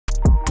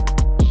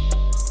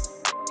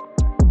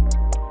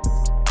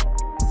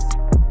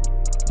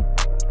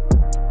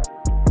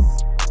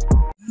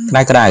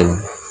Đại cái đại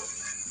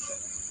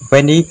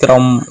Wendy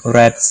trong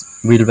Red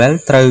Wilwell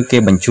ត្រូវគេ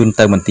បញ្ជូន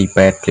ទៅមន្ទីរ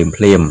ពេទ្យ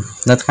ភ្លាមៗ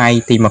នៅថ្ងៃ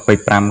ទី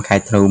25ខែ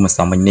ធ្នូម្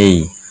សិលមិញនេះ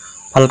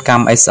ផលក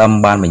ម្ម SM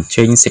បានបញ្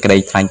ចេញសេចក្តី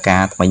ថ្លែងកា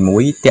រណ៍ថ្មីមួ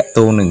យទាក់ទ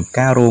ងនឹង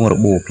ការរងរ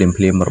បួស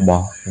ភ្លាមៗរប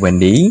ស់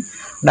Wendy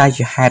ដែល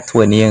ជាហេតុធ្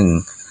វើនាង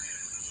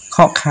ខ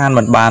កខាន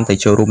មិនបានទៅ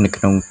ចូលរួមនៅ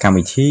ក្នុងកម្ម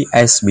វិធី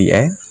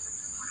SBS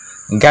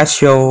Gas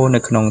Show នៅ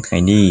ក្នុងថ្ងៃ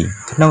នេះ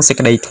ក្នុងសេច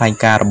ក្តីថ្លែង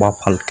ការណ៍របស់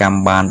ផលកម្ម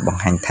បានប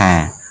ង្ហាញថា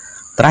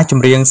តារាច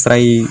ម្រៀងស្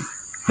រី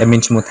ដែលមា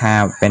នឈ្មោះថា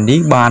Wendy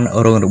បាន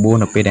រងរបួស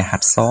នៅពេលដែលហា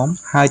ត់សម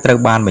ហើយត្រូវ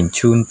បានបញ្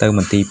ជូនទៅម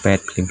ន្ទីរពេ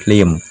ទ្យភ្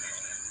លាមៗ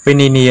ពេល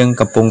នេះនាង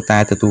កំពុងតែ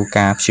ទទួល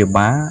ការព្យា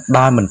បាល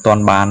ដោយមិនទា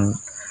ន់បាន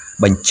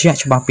បញ្ជាក់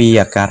ច្បាស់ពី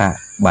អាការៈ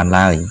បាន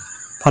ឡើយ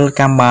ផល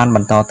កម្មបានប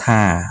ន្ត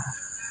ថា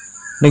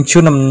នឹងជួ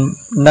ន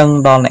នឹង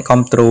ដល់អ្នកគ្រ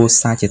ប់គ្រង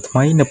សារជាថ្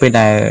មីនៅពេល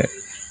ដែល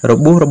រ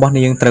បួសរបស់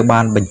នាងត្រូវ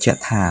បានបញ្ជាក់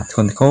ថាធ្ង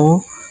ន់ធ្ង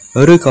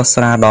រឬក៏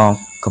ស្រាលដល់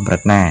កម្រិ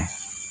តណា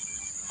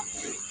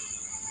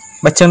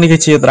បើចឹងនេះគឺ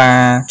ជាតារា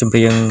ចម្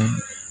រៀង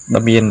ដែ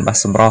លមានបាស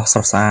សម្រស់ស្រ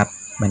ស់ស្អាត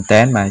មែន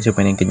តើបាទជួប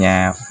នាងកញ្ញា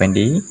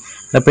Wendy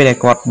នៅពេលដែល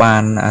គាត់បា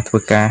នធ្វើ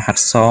ការហា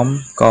ត់សម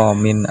ក៏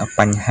មាន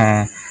បញ្ហា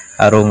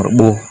រងរ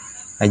បួស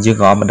ហើយយើង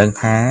ក៏មិនដឹង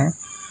ថា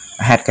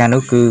ហេតុការណ៍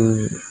នោះគឺ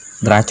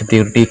តារាចម្រៀ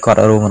ងនេះគាត់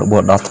រងរបួ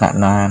សដល់ថ្នាក់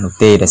ណានោះ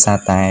ទេដោយសារ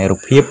តែរូប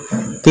ភាព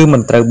គឺមិ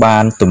នត្រូវបា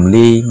នទម្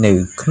លាយនៅ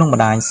ក្នុងប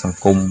ណ្ដាញសង្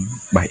គម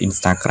បែប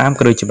Instagram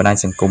ក៏ដូចជាបណ្ដាញ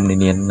សង្គមនា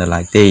នានៅ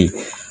ឡើយទេ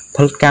ផ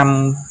លកម្ម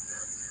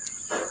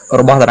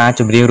របស់តារា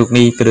ចម្រៀងរូប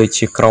នេះក៏ដូច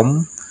ជាក្រុម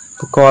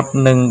គាត់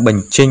នឹងប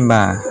ញ្ចេញ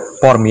បាទ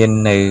ព័ត៌មាន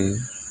នៅ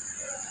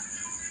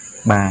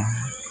បាទ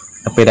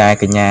នៅពេលដែល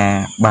កញ្ញា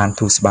បាន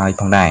ទូស្បាយ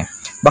ផងដែរ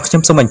បាទខ្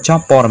ញុំសូមបញ្ច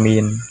ប់ព័ត៌មា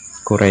ន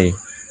កូរ៉េ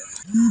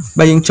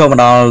បាទយើងចូលមក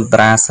ដល់តា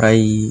រាស្រី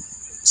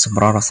ស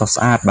ម្រស់ដ៏ស្រស់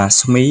ស្អាតបាទ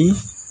Somi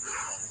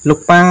លោក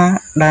ប៉ា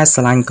ដែលស្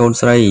រឡាញ់កូន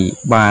ស្រី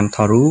បានថ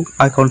តរូប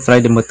ឲ្យកូនស្រី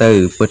ដែលមើលទៅ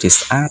ពិតជា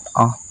ស្អាតអ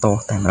ស់តោះ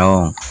តែម្ដ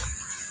ង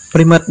ប្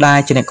រិមិត្តដែល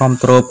ជាអ្នកគ្រប់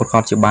គ្រងប្រកា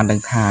សជាបានដឹង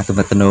ថាទំ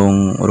នាក់ទំនង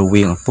រ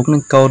វាងឪពុកនិ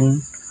ងកូន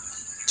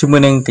ជាមួ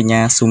យនឹងកញ្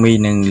ញា Somi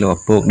និងលោក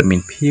ឪពុកដែលមា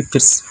នភាពជិ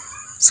តស្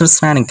និទ្ធ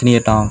ស្នាលនឹងគ្នា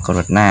ដល់កម្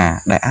រិតណា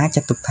ដែលអាច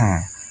ចាត់ទុកថា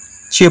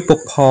ជាពុក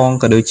ផង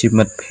ក៏ដូចជា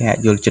មិត្តភក្តិ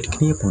យល់ចិត្តគ្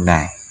នាផង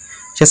ដែរ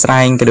ជាស្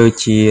រែងក៏ដូច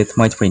ជាថ្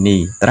មីនេះ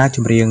តារាច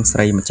ម្រៀងស្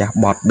រីម្ចាស់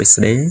បទ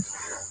Birthday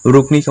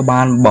រូបនេះក៏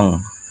បានបង្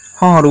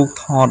ហោះរូប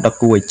ថតដ៏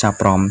គួរឲ្យចាប់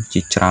អារម្មណ៍ជា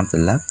ច្រើនស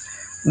ន្លឹក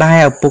ដែ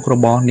លឪពុករ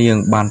បស់នាង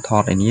បានថ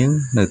តឲ្យនាង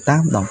នៅតា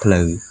មដងផ្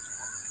លូវ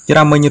ច្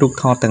រាមមិញរូប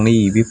ថតទាំងនេះ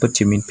វាពិត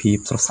ជាមានភាព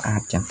ស្រស់ស្អា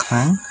តយ៉ាងខ្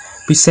លាំង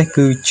ពិសេស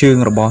គឺជើង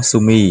របស់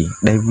Somi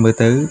ដែលមើល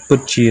ទៅពិ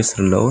តជាស្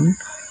រឡូន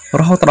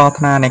រហូតដល់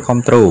ថ្នាក់នៃគ្រ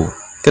ប់ត្រូល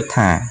គិត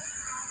ថា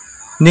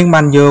នាង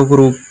បានយក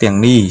រូបទាំង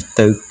នេះ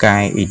ទៅកែ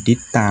edit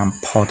តាម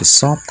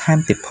Photoshop ថែម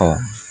ទៀតផង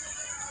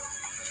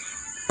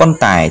ប៉ុន្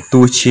តែ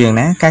ទោះជាយ៉ាង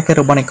ណាការគិត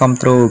របស់អ្នកគ្រប់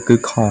ត្រូលគឺ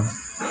ខុស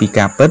ពី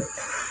ការពិត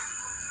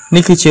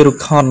នេះគឺជារូប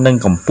ថតនឹង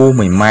កម្ពស់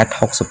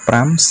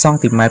 1.65 សង់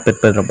ទីម៉ែត្រពិ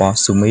តៗរបស់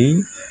Somi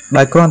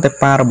ដោយគ្រាន់តែ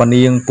ប៉ារបស់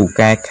នាងពូ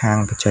កែខាង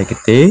បច្ចេក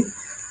ទេស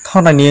ថ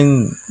តឲ្យនាង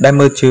ដែល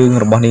មើលជើង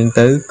របស់នាង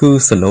ទៅគឺ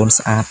សឡូន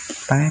ស្អាត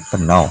តែប៉ុ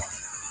ណ្ណោះ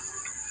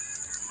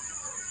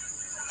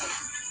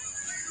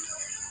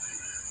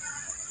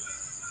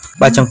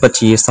បាទចង់ពិត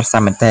ជាស្រស់ស្អា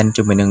តមែនទែន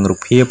ជាមួយនឹងរូប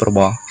ភាពរប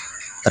ស់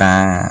តារា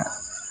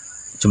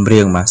ចម្រៀ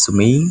ងបាទ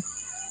Somi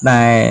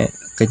ដែល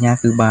កញ្ញា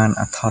គឺបាន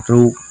ថត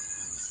រូប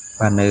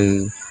បាទនៅ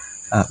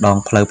ដង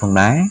ផ្លូវផង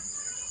ដែរ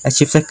ហើយ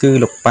ជាពិសេសគឺ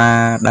លោកប៉ា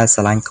ដែលស្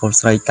រឡាញ់កូន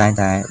ស្រីតែង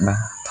តែបា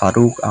ទថត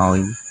រូបឲ្យ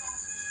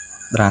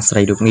តារាស្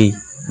រីរូបនេះ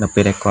នៅ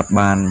ពេលដែលគាត់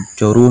បាន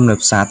ចូលរួមនៅ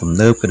ផ្សារទំ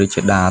នើបក៏ដូច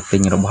ជាដើរទិ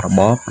ញរបស់រ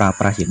បរប្រើ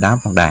ប្រាស់ជាដើម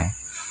ផងដែរ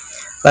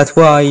ដែលធ្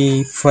វើឲ្យ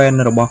fan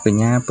របស់ក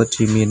ញ្ញាពិត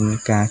ជាមាន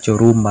ការចូល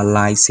រួមមក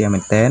live share មែ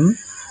នទែន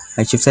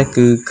ហើយជាពិសេស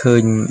គឺឃើ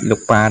ញលោ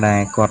កប៉ាដែ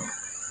លគាត់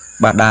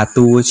បាទដើរ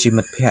តួជា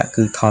មិត្តភក្តិ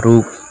គឺថតរូ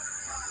ប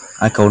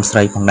ឲ្យកូនស្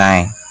រីផងដែរ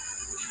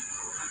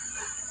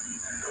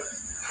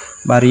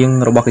បាទរៀង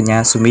របស់កញ្ញា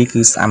Somi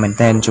គឺស្អាតមែន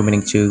ទែនជាមួយនឹ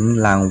ងជើង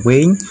ឡើង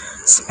វែង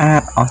ស្អា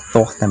តអស់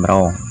ទាស់តែម្ដ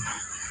ង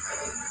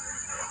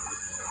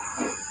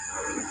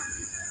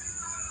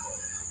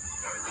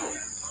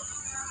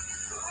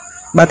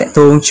បាទតក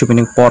តងជាមួយ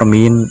នឹងព័ត៌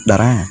មានតា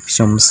រាខ្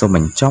ញុំសូមប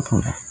ញ្ចប់ផង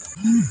ដែរ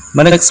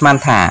មិននឹកស្មាន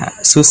ថា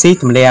Susie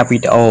ទម្លាក់វី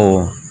ដេអូ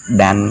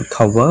Dan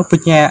cover ពុ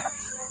ញ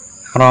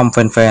រំ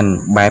fan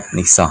បែប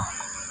នេះសោះ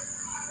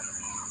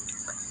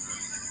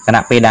គ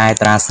ណៈពេលដែល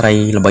តារាស្រី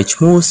ល្បីឈ្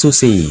មោះ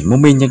Susie មុំ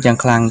មានញឹកយ៉ាង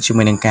ខ្លាំងជា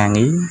មួយនឹងការ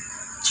ងារ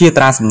ជា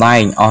តារាសម្ដែ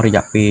ងអស់រ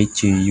យៈពេល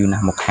ជាយូរណា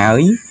ស់មកហើ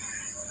យ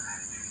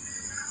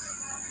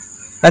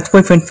ដែលធ្វើ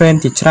fan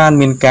ជាច្រើន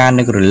មានការ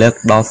នឹករលឹក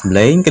ដល់សម្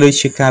លេងក៏ដូច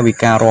ជាការវិ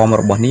ការរំ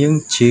របស់នាង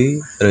ជា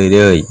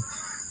រឿយ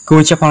គួ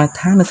រចាប់ផង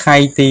ថានៅថ្ងៃ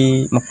ទី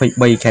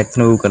23ខែធ្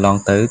នូកន្លង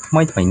ទៅថ្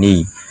មីនេះ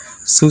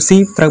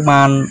Susie ត្រូវ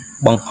បាន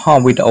បង្ហោះ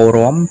វីដេអូ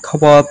រំ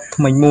cover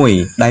ថ្មីមួយ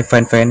ដែល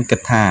fan គិ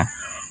តថា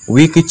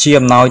វាគឺជា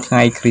អំណោយថ្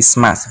ងៃ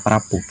Christmas សម្រា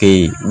ប់ពួកគេ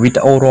វី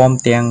ដេអូរំ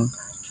ទាំង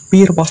ពី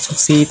ររបស់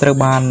Susie ត្រូវ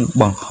បាន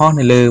បង្ហោះ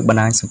នៅលើបណ្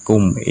ដាញសង្គ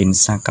ម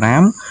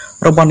Instagram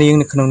របស់នាង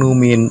នៅក្នុងនោះ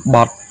មានប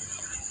ទ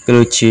គឺ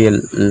ជា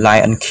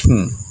Lion King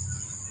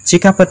ជា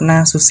ការពិតណា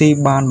Susie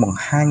បានបង្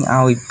ហាញ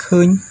ឲ្យ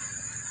ឃើញ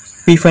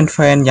ពី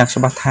fan យ៉ាង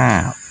ច្បាស់ថា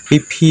ពី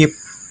ភាព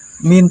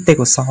មានទេព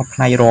កោសល្យផ្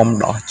នែករំ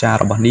ដ៏អស្ចារ្យ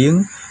របស់នាង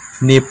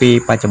នាពេល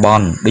បច្ចុប្ប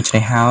ន្នដូច្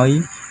នេះហើយ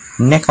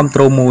អ្នកគ្រប់គ្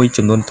រងមួយ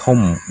ចំនួនធំ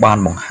បាន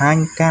បង្ហាញ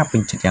ការពេ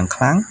ញចិត្តយ៉ាង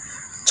ខ្លាំង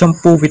ចំ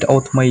ពោះវីដេអូ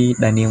ថ្មី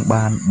ដែលនាង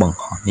បានបង្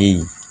ហោះនេះ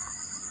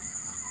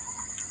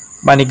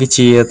បាទនេះគឺ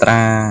ជាត្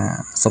រា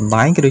សម្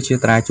ដែងក៏ដូចជា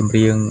ត្រាចម្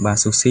រៀងបាទ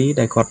ស៊ូស៊ី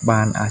ដែលគាត់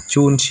បាន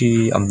ជូនជា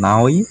អំ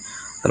ណោយ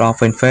ទៅដល់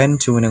fan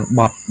ជួយនឹង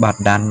បទបាទ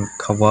ដាន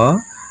cover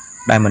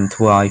ដែលមិន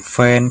ធ្វើឲ្យ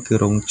fan គឺ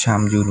រងចាំ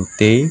យូរនោះ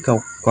ទេក៏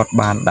គាត់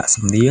បានដាក់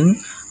សំនៀង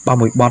បាទ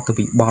មួយបទទៅ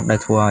ពីបទដែល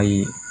ធ្វើឲ្យ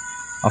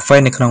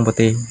fan នៅក្នុងប្រ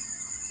ទេស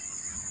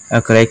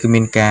កូរ៉េគឺ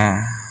មានការ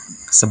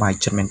សប្បាយ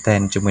ចិត្តមែនទែន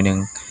ជាមួយនឹង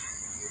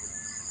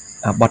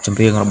បទចម្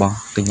រៀងរបស់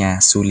កញ្ញា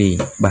ស៊ូលី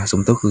បាទ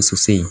សុំទោសគឺស៊ូ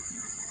ស៊ី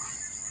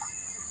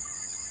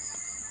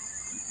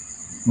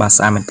បាទ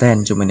ស្អាតមែនទែន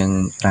ជាមួយនឹង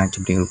ត្រាច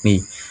ម្រៀងរូបនេះ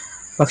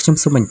បាទខ្ញុំ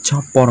សូមបញ្ច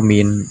ប់ព័ត៌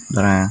មាន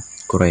តារា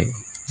កូរ៉េ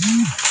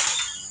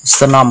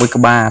ស្នំមួយ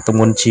ក្បាលទម្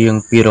ងន់ជាង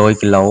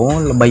200គីឡូ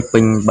ល្បីពេ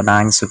ញបណ្ដា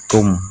ញសង្គ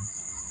ម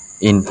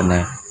អ៊ីនធឺ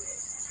ណិត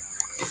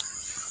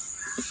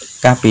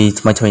កាលពី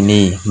ថ្មីៗ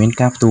នេះមាន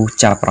ការផ្ទុះ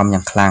ចាប់អារម្មណ៍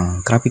យ៉ាងខ្លាំង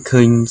ក្រោយពី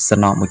ឃើញស្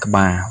នំមួយក្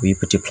បាលវា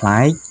ពិតជាប្លែ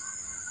ក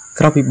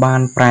ក្រោយពីបា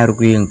នប្រែរូប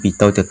រាងពី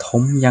តូចទៅ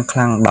ធំយ៉ាងខ្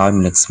លាំងដោយ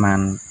មិននឹកស្មាន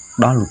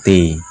ដល់នោះទេ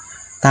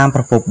តាមប្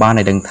រពន្ធបាន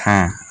ឲ្យដឹងថា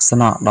ស្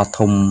នំដ៏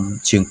ធំ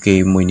ជាងគេ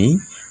មួយនេះ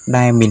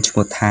ដែលមានឈ្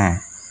មោះថា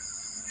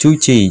ជូ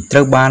ជីត្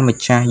រូវបានម្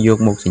ចាស់យក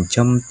មកចិញ្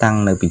ចឹមតាំង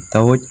នៅពី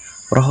តូច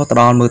រហូត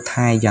ដល់មើល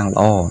ថែយ៉ាងល្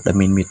អដែល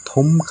មានមាឌ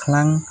ធំខ្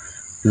លាំង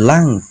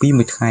ឡើងពី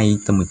មួយថ្ងៃ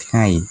ទៅមួយថ្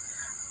ងៃ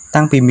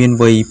តាំងពីមាន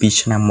វ័យ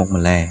2ឆ្នាំមក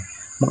ម្ល៉េះ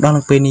មកដល់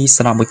នៅពេលនេះ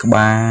ស្នំមួយក្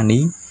បាល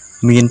នេះ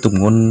មានទម្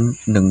ងន់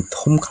និង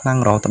ធំខ្លាំង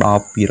រហូតដ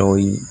ល់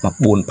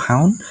214ផោ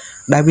ន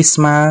ដែលវា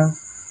ស្មើ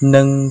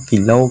នឹងគី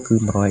ឡូគឺ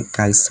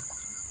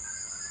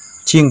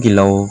190ជាងគី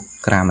ឡូ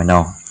ក្រាមឯ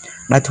ណោះ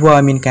ដែលធ្វើឲ្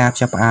យមានការផ្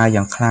ទះផ្អើល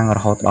យ៉ាងខ្លាំងរ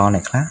ហូតដល់អ្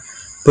នកខ្លះ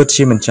ពិត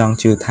ជាមិនចង់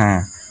ជឿថា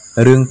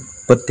រឿង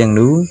ពិតទាំង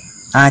នោះ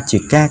អាចជា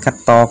ការកាត់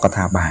តក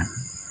ថាបាន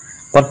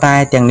ប៉ុន្តែ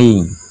ទាំងនេះ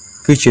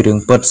គឺជារឿង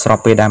ពិតស្រប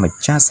ពេលដែលម្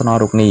ចាស់ស្នំ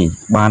រូបនេះ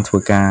បានធ្វើ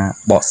ការ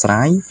បកស្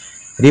រាយ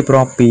រៀប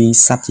រាប់ពី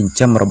សត្វចិញ្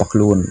ចឹមរបស់ខ្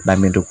លួនដែល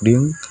មានរូបរា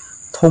ង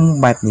ធំ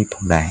បែបនេះផ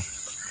ងដែរ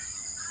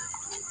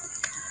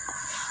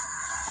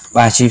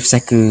បាទជាពិសេ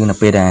សគឺនៅ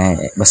ពេលដែល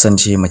បើសិន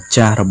ជាម្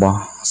ចាស់របស់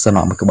ស្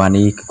នំមួយក្បាល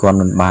នេះគឺគាត់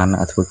មិនបាន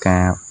ធ្វើកា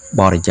រ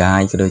បរិយាយ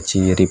ក៏ដូច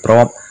ជារៀប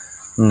រាប់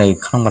នៅ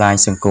ក្នុងបណ្ដាញ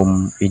សង្គម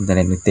អ៊ីនធឺ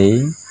ណិតនេះទេ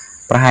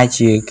ប្រហែល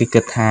ជាគេ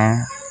គិតថា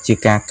ជា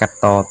ការកាត់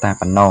តតែ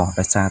ប៉ុណ្ណោះ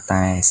ដោយសារ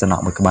តែស្នំ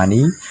មួយក្បាល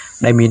នេះ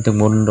ដែលមានទម្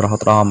ងន់រហូ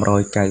តដល់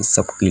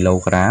190គីឡូ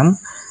ក្រាម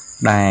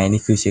ដែល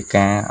នេះគឺជា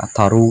ការថ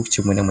តរូបជា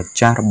មួយនឹងម្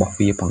ចាស់របស់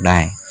វាផងដែ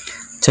រ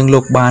អញ្ចឹងលោ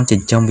កបានចិ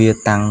ញ្ចឹមវា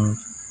តាំង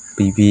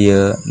ពីវា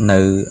នៅ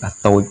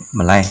តូច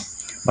ម្លេះ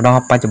មកដ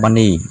ល់បច្ចុប្បន្ន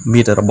នេះ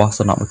មាឌរបស់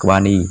ស្នំមួយក្បា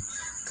លនេះ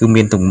គឺ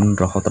មានទម្ងន់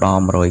រហូតដ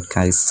ល់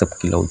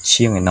190គីឡូ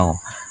ជាងឯណោះ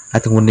ហើ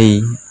យទម្ងន់នេះ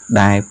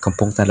ដែលកំ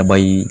ពុងតែល្បី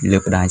លើ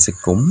បណ្ដាញស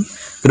ង្គម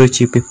ក៏ដូច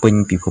ជាពេញពេញ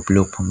ពិភព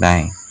លោកផងដែ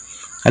រ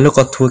ហើយលោក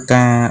ក៏ធ្វើ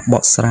ការប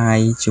កស្រាយ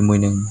ជាមួយ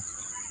នឹង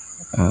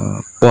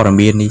ព័ត៌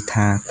មាននេះ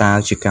ថាតើ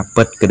ជាការ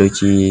ពិតក៏ដូច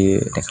ជា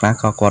អ្នកខ្លះ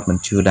ក៏គាត់មិន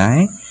ជឿដែរ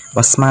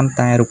បើស្មាន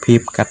តែរូបភាព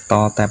កាត់ត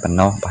តែប៉ុណ្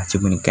ណោះបាទជា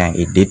មួយនឹងការ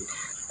edit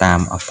តាម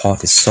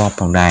Photoshop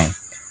ផងដែរ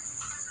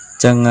អ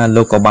ញ្ចឹង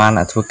លោកក៏បាន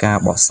ធ្វើការ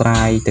បកស្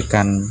រាយទៅ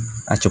កាន់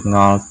ចម្ង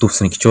ល់ទស្ស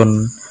និកជន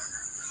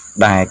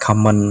ដែល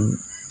comment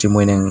ជា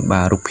មួយនឹង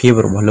បាទរូបភាព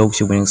របស់លោក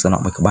ជាមួយនឹងស្នំ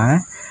មួយក្បាល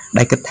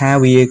ដែលគិតថា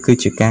វាគឺ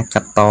ជាការ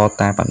កាត់ត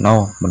តែប៉ុណ្ណោះ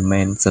មិន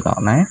មែនស្នំ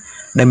ណា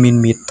ដែលមាន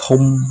មាឌ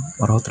ធំ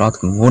រហូតដល់ទ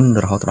ម្ងន់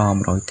រហូតដល់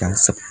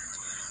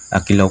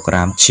190គីឡូក្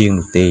រាមជាង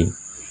នោះទេ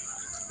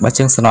បើ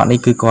ចឹងស្នំនេះ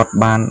គឺគាត់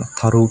បាន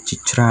ថតរូបជា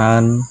ច្រើ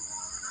ន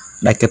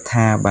ដែលគិត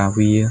ថាបាទ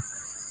វា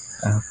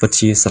ពិត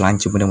ជាស្រឡាញ់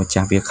ជាមួយនឹងម្ចា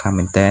ស់វាខ្លាំង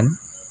មែនតើ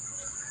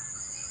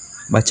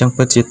បើចឹង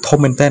ពិតជាធំ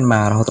មែនតើម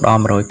ករហូតដ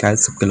ល់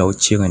190គីឡូ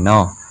ជាងឯ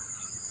ណោះ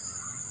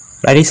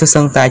ដែលនេះ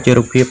សឹងតែជា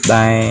រូបភាព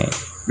ដែល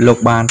លោក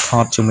បានថ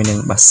តជាមួយនឹង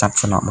បាសាត់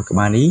ស្នំមួយក្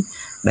បាលនេះ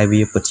ដែល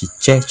វាពិតជា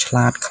ចេះឆ្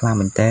លាតខ្លាំង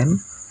មែនតើ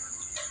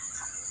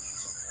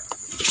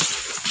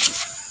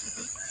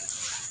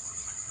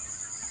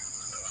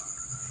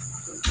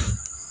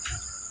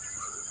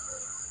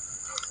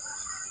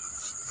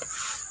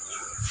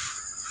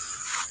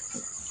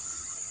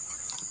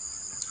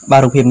បា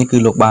ទរូបភាពនេះគឺ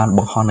លោកបានប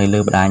ង្ហោះនៅលើ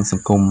បណ្ដាញស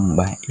ង្គម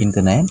បាទអ៊ីន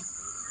ធឺណិត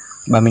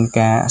បាទមាន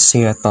ការ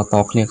share ត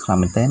គ្នាខ្លាំង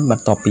មែនទែនប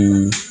ន្ទាប់ពី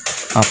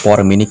ព័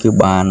ត៌មាននេះគឺ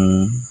បាន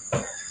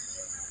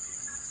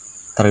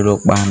ត្រូវលោក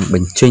បានប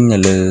ញ្ចេញនៅ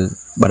លើ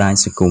បណ្ដាញ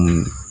សង្គម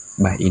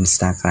បាទ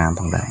Instagram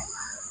ផងដែរ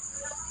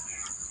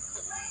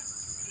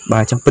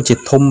បាទចឹងពិតជា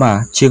ធំបាទ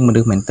ជាងមនុ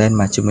ស្សមែនទែន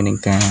បាទជាមួយនឹង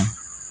ការ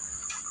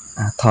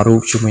ថតរូ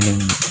បជាមួយនឹង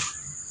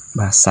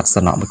បាទសត្វ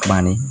ស្នំមួយក្បា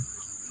លនេះ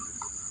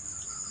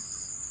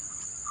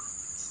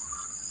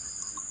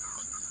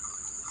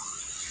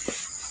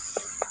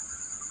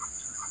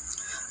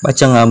បាទ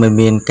ចឹងមិន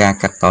មានការ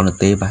កាត់តនោះ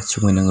ទេបាទជា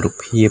មួយនឹងរូប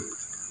ភាព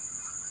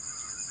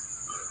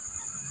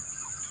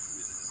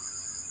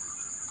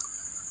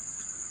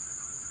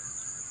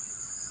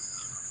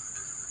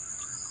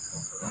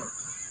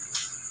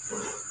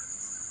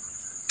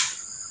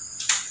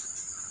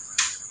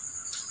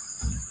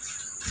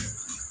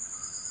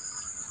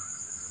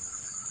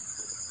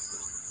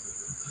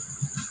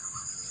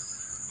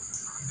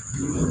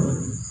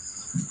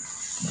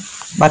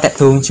បាទតេត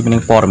ទូងជាមួយនឹ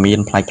ងព័ត៌មាន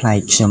ផ្លាយៗ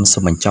ខ្ញុំសូ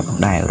មបញ្ចប់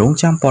ដែររង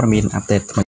ចាំព័ត៌មានអាប់ដេត